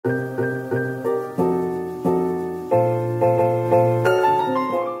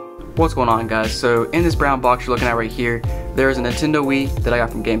What's going on, guys? So in this brown box you're looking at right here, there is a Nintendo Wii that I got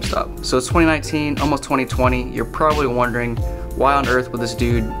from GameStop. So it's 2019, almost 2020. You're probably wondering, why on earth would this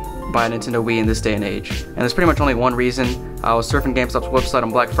dude buy a Nintendo Wii in this day and age? And there's pretty much only one reason. I was surfing GameStop's website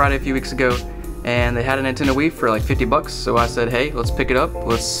on Black Friday a few weeks ago, and they had a Nintendo Wii for like 50 bucks. So I said, hey, let's pick it up.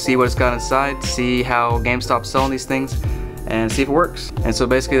 Let's see what it's got inside, see how GameStop's selling these things, and see if it works. And so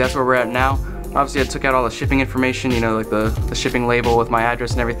basically that's where we're at now. Obviously I took out all the shipping information, you know, like the shipping label with my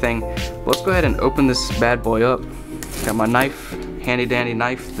address and everything. But let's go ahead and open this bad boy up. Got my knife, handy dandy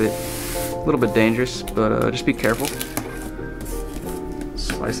knife, that a little bit dangerous, but just be careful.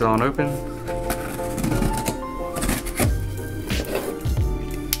 Slice it on open.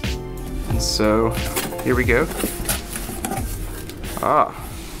 And so here we go.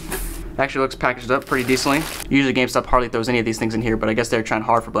 Actually looks packaged up pretty decently. Usually GameStop hardly throws any of these things in here, but I guess they're trying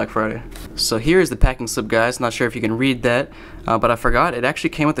hard for Black Friday. So here's the packing slip, guys. Not sure if you can read that, but I forgot it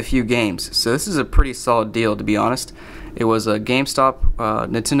actually came with a few games. So this is a pretty solid deal, to be honest. It was a GameStop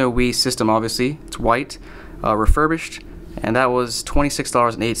Nintendo Wii system, obviously. It's white, refurbished, and that was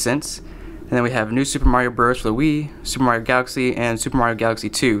 $26.08. And then we have New Super Mario Bros. For the Wii, Super Mario Galaxy, and Super Mario Galaxy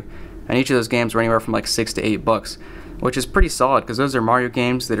 2. And each of those games were anywhere from like $6 to $8. Which is pretty solid because those are Mario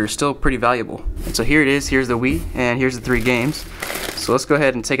games that are still pretty valuable. And so here it is, here's the Wii, and here's the 3 games. So let's go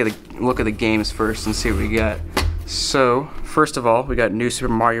ahead and take a look at the games first and see what we got. So, first of all, we got New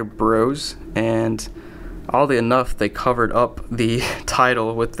Super Mario Bros. And oddly enough, they covered up the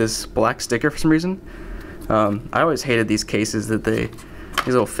title with this black sticker for some reason. I always hated these cases that these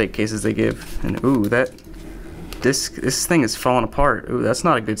little fake cases they give. And ooh, this thing is falling apart. Ooh, that's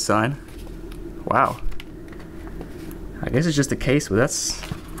not a good sign. Wow. I guess it's just a case, but that's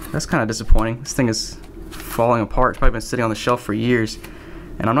kind of disappointing. This thing is falling apart. It's probably been sitting on the shelf for years,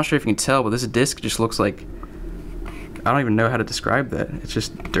 and I'm not sure if you can tell, but this disc just looks like, I don't even know how to describe that. It's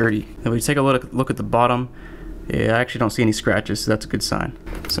just dirty. And when you take a look at the bottom, yeah, I actually don't see any scratches, so that's a good sign.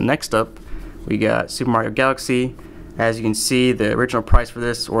 So next up, we got Super Mario Galaxy. As you can see, the original price for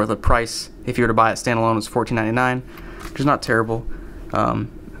this, or the price if you were to buy it standalone, was $14.99, which is not terrible.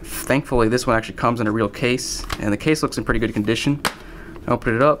 Thankfully this one actually comes in a real case, and the case looks in pretty good condition.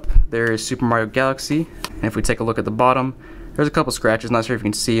 Open it up, there is Super Mario Galaxy, and if we take a look at the bottom, there's a couple scratches, not sure if you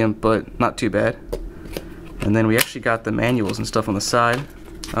can see them, but not too bad. And then we actually got the manuals and stuff on the side.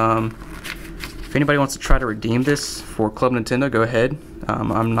 If anybody wants to try to redeem this for Club Nintendo, go ahead.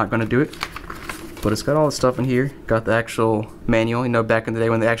 I'm not going to do it, but it's got all the stuff in here. Got the actual manual, you know, back in the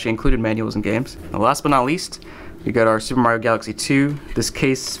day when they actually included manuals in games. And last but not least, we got our Super Mario Galaxy 2. This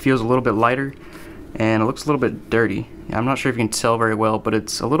case feels a little bit lighter, and it looks a little bit dirty. I'm not sure if you can tell very well, but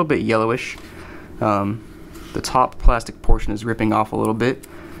it's a little bit yellowish. The top plastic portion is ripping off a little bit.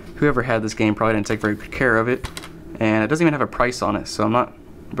 Whoever had this game probably didn't take very good care of it. And it doesn't even have a price on it, so I'm not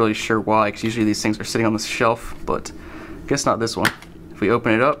really sure why, because usually these things are sitting on the shelf, but I guess not this one. If we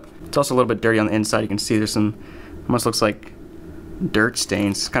open it up, it's also a little bit dirty on the inside. You can see there's some, almost looks like dirt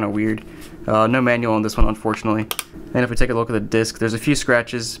stains. It's kind of weird. No manual on this one, unfortunately. And if we take a look at the disc, there's a few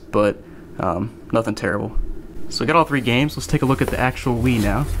scratches, but nothing terrible. So we got all 3 games. Let's take a look at the actual Wii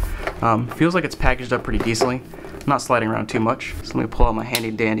now. Feels like it's packaged up pretty decently. I'm not sliding around too much. So let me pull out my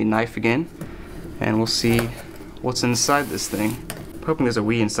handy dandy knife again, and we'll see what's inside this thing. I'm hoping there's a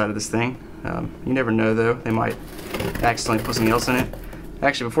Wii inside of this thing. You never know though. They might accidentally put something else in it.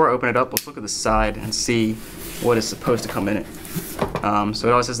 Actually, before I open it up, let's look at the side and see what is supposed to come in it. So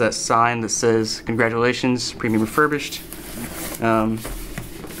it always has that sign that says, congratulations, premium refurbished.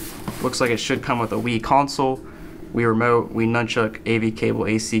 Looks like it should come with a Wii console, Wii remote, Wii nunchuck, AV cable,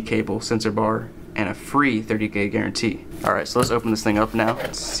 AC cable, sensor bar, and a free 30-day guarantee. Alright, so let's open this thing up now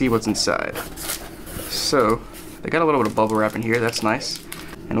and see what's inside. So, they got a little bit of bubble wrap in here, that's nice.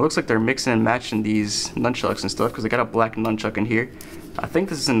 And it looks like they're mixing and matching these nunchucks and stuff, because they got a black nunchuck in here. I think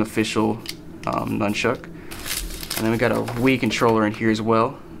this is an official nunchuck. And then we got a Wii controller in here as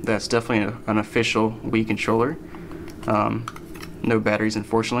well. That's definitely an official Wii controller. No batteries,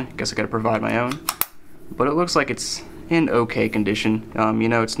 unfortunately. Guess I gotta provide my own. But it looks like it's in okay condition. You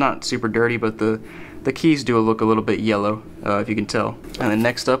know, it's not super dirty, but the keys do look a little bit yellow, if you can tell. And then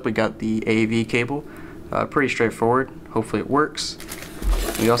next up, we got the AV cable. Pretty straightforward. Hopefully it works.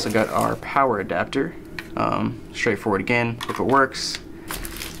 We also got our power adapter. Straightforward again, if it works.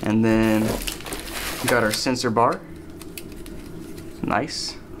 And then we got our sensor bar.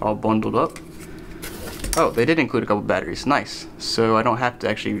 Nice, all bundled up. Oh, they did include a couple batteries. Nice. So I don't have to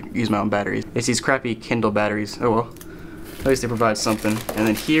actually use my own batteries. It's these crappy Kindle batteries. Oh well. At least they provide something. And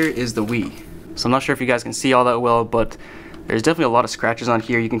then here is the Wii. So I'm not sure if you guys can see all that well, but there's definitely a lot of scratches on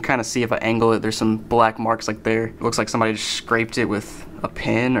here. You can kind of see if I angle it, there's some black marks like there. It looks like somebody just scraped it with a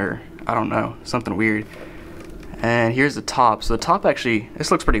pen, or I don't know, something weird. And here's the top. So the top actually, this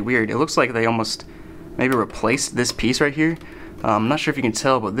looks pretty weird. It looks like they almost maybe replaced this piece right here. I'm not sure if you can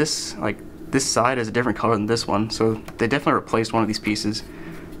tell, but this side is a different color than this one. So they definitely replaced one of these pieces.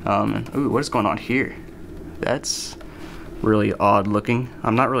 And, ooh, what is going on here? That's really odd looking.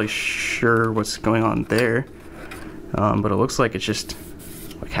 I'm not really sure what's going on there. But it looks like it's just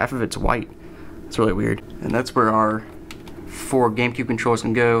like half of it's white. It's really weird. And that's where our 4 GameCube controllers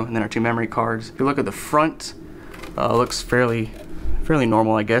can go, and then our 2 memory cards. If you look at the front, looks fairly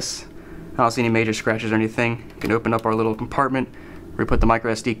normal, I guess. I don't see any major scratches or anything. You can open up our little compartment where we put the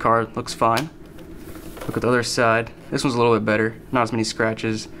micro SD card. Looks fine. Look at the other side. This one's a little bit better. Not as many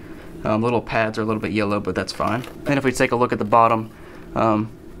scratches. Little pads are a little bit yellow, but that's fine. And if we take a look at the bottom,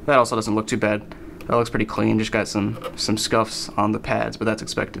 that also doesn't look too bad. That looks pretty clean. Just got some scuffs on the pads, but that's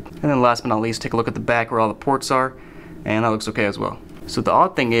expected. And then last but not least, take a look at the back where all the ports are, and that looks okay as well. So the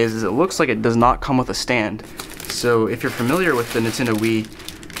odd thing is it looks like it does not come with a stand. So if you're familiar with the Nintendo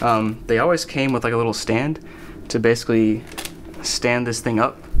Wii, they always came with like a little stand to basically stand this thing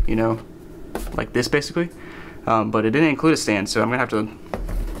up, you know, like this basically. But it didn't include a stand, so I'm gonna have to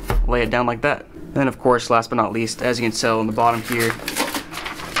lay it down like that. And then of course, last but not least, as you can tell on the bottom here,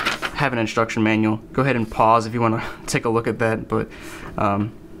 have an instruction manual. Go ahead and pause if you want to take a look at that, but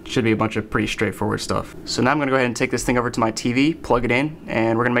should be a bunch of pretty straightforward stuff. So now I'm gonna go ahead and take this thing over to my TV, plug it in,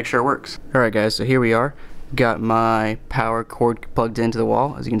 and we're gonna make sure it works. Alright guys, so here we are. Got my power cord plugged into the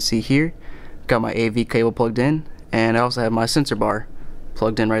wall, as you can see here. Got my AV cable plugged in, and I also have my sensor bar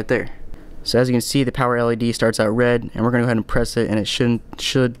plugged in right there. So as you can see, the power LED starts out red, and we're gonna go ahead and press it, and it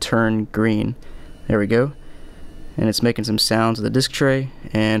should turn green. There we go. And it's making some sounds with the disc tray,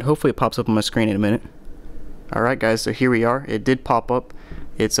 and hopefully it pops up on my screen in a minute. Alright guys, so here we are. It did pop up.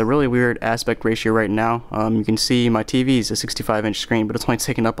 It's a really weird aspect ratio right now. You can see my TV is a 65-inch screen, but it's only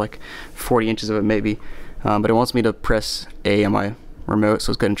taking up like 40 inches of it maybe. But it wants me to press A on my remote,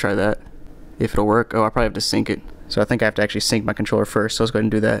 so let's go ahead and try that. If it'll work. Oh, I probably have to sync it. So I think I have to actually sync my controller first, so let's go ahead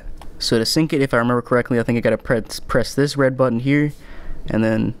and do that. So to sync it, if I remember correctly, I think I gotta press this red button here, and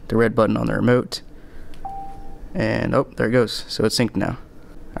then the red button on the remote. And oh, there it goes. So it's synced now.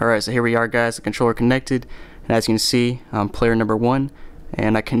 Alright, so here we are guys, the controller connected, and as you can see, I'm player number 1,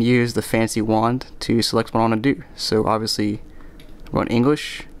 and I can use the fancy wand to select what I want to do. So obviously I'm going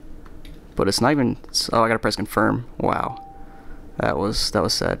English, but it's not even, oh, I gotta press confirm. Wow, that was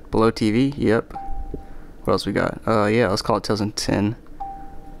sad. Below TV, yep. What else we got? Yeah, let's call it 2010.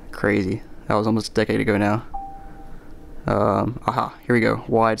 Crazy, that was almost a decade ago now. Aha, here we go,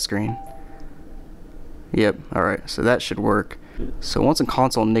 widescreen. Yep, alright, so that should work. So once a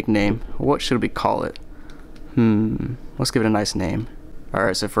console nickname, what should we call it? Let's give it a nice name.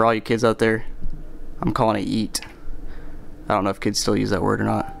 Alright, so for all you kids out there, I'm calling it Yeet. I don't know if kids still use that word or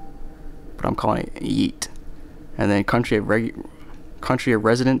not, but I'm calling it Yeet. And then country of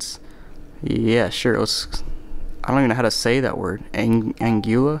residence, yeah, sure, I don't even know how to say that word,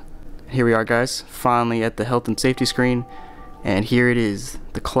 Angula. Here we are guys, finally at the health and safety screen, and here it is,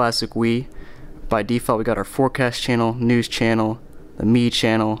 the classic Wii. By default we got our forecast channel, news channel, the me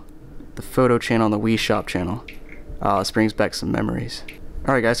channel, the photo channel, and the Wii shop channel. This brings back some memories.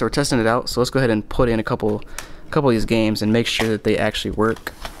 Alright guys, so we're testing it out, so let's go ahead and put in a couple of these games and make sure that they actually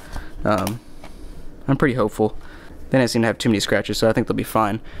work. I'm pretty hopeful. They didn't seem to have too many scratches, so I think they'll be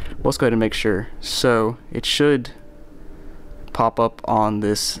fine. But let's go ahead and make sure. So it should pop up on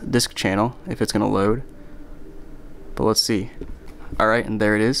this disc channel if it's gonna load. But let's see. Alright, and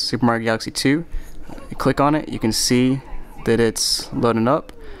there it is, Super Mario Galaxy 2. You click on it, you can see that it's loading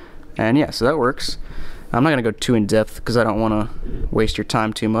up, and yeah, so that works. I'm not gonna go too in depth because I don't want to waste your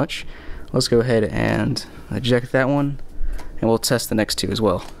time too much. Let's go ahead and eject that one, and we'll test the next two as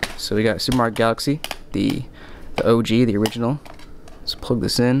well. So we got Super Mario Galaxy, the OG, the original. Let's plug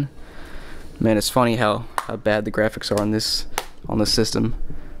this in. Man, it's funny how bad the graphics are on this system.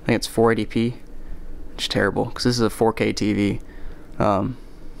 I think it's 480p. It's terrible because this is a 4K TV.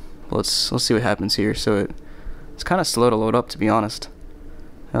 Let's see what happens here. So it's kind of slow to load up, to be honest.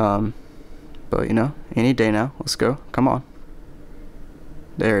 But you know, any day now. Let's go. Come on.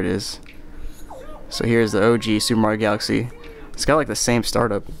 There it is. So here's the OG Super Mario Galaxy. It's got like the same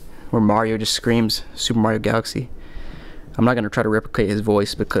startup where Mario just screams Super Mario Galaxy. I'm not gonna try to replicate his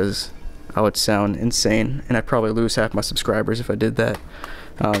voice because I would sound insane, and I'd probably lose half my subscribers if I did that.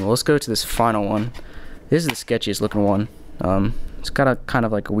 Let's go to this final one. This is the sketchiest looking one. It's got a kind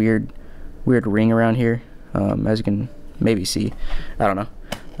of like a weird ring around here, as you can maybe see. I don't know.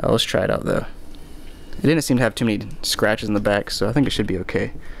 Let's try it out though. It didn't seem to have too many scratches in the back, so I think it should be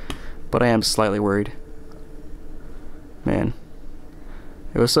okay. But I am slightly worried. Man,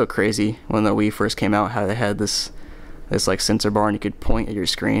 It was so crazy when the Wii first came out, how they had this like sensor bar and you could point at your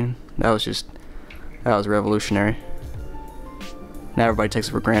screen. That was revolutionary. Now everybody takes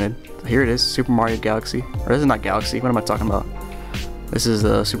it for granted. So here it is, Super Mario Galaxy. Or this is not Galaxy, what am I talking about? This is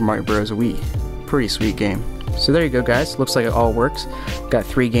Super Mario Bros. Wii. Pretty sweet game. So there you go, guys. Looks like it all works. Got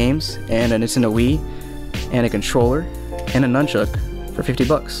 3 games and a Nintendo Wii and a controller and a nunchuck for 50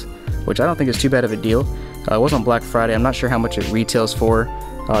 bucks, which I don't think is too bad of a deal. It was on Black Friday. I'm not sure how much it retails for.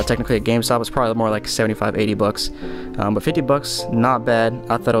 Technically at GameStop it's probably more like 75-80 bucks, but 50 bucks, not bad.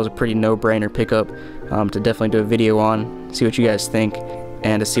 I thought it was a pretty no-brainer pickup to definitely do a video on, see what you guys think,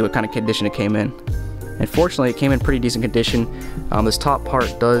 and to see what kind of condition it came in. And fortunately it came in pretty decent condition. This top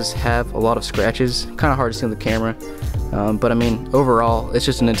part does have a lot of scratches, kind of hard to see on the camera, but I mean overall it's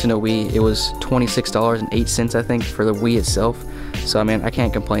just a Nintendo Wii. It was $26.08 I think for the Wii itself, so I mean I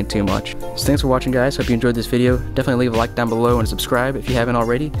can't complain too much. So thanks for watching, guys. Hope you enjoyed this video. Definitely leave a like down below and subscribe if you haven't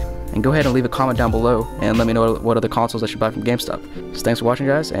already, and go ahead and leave a comment down below and let me know what other consoles I should buy from GameStop. So thanks for watching,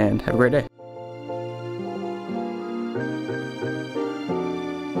 guys, and have a great day.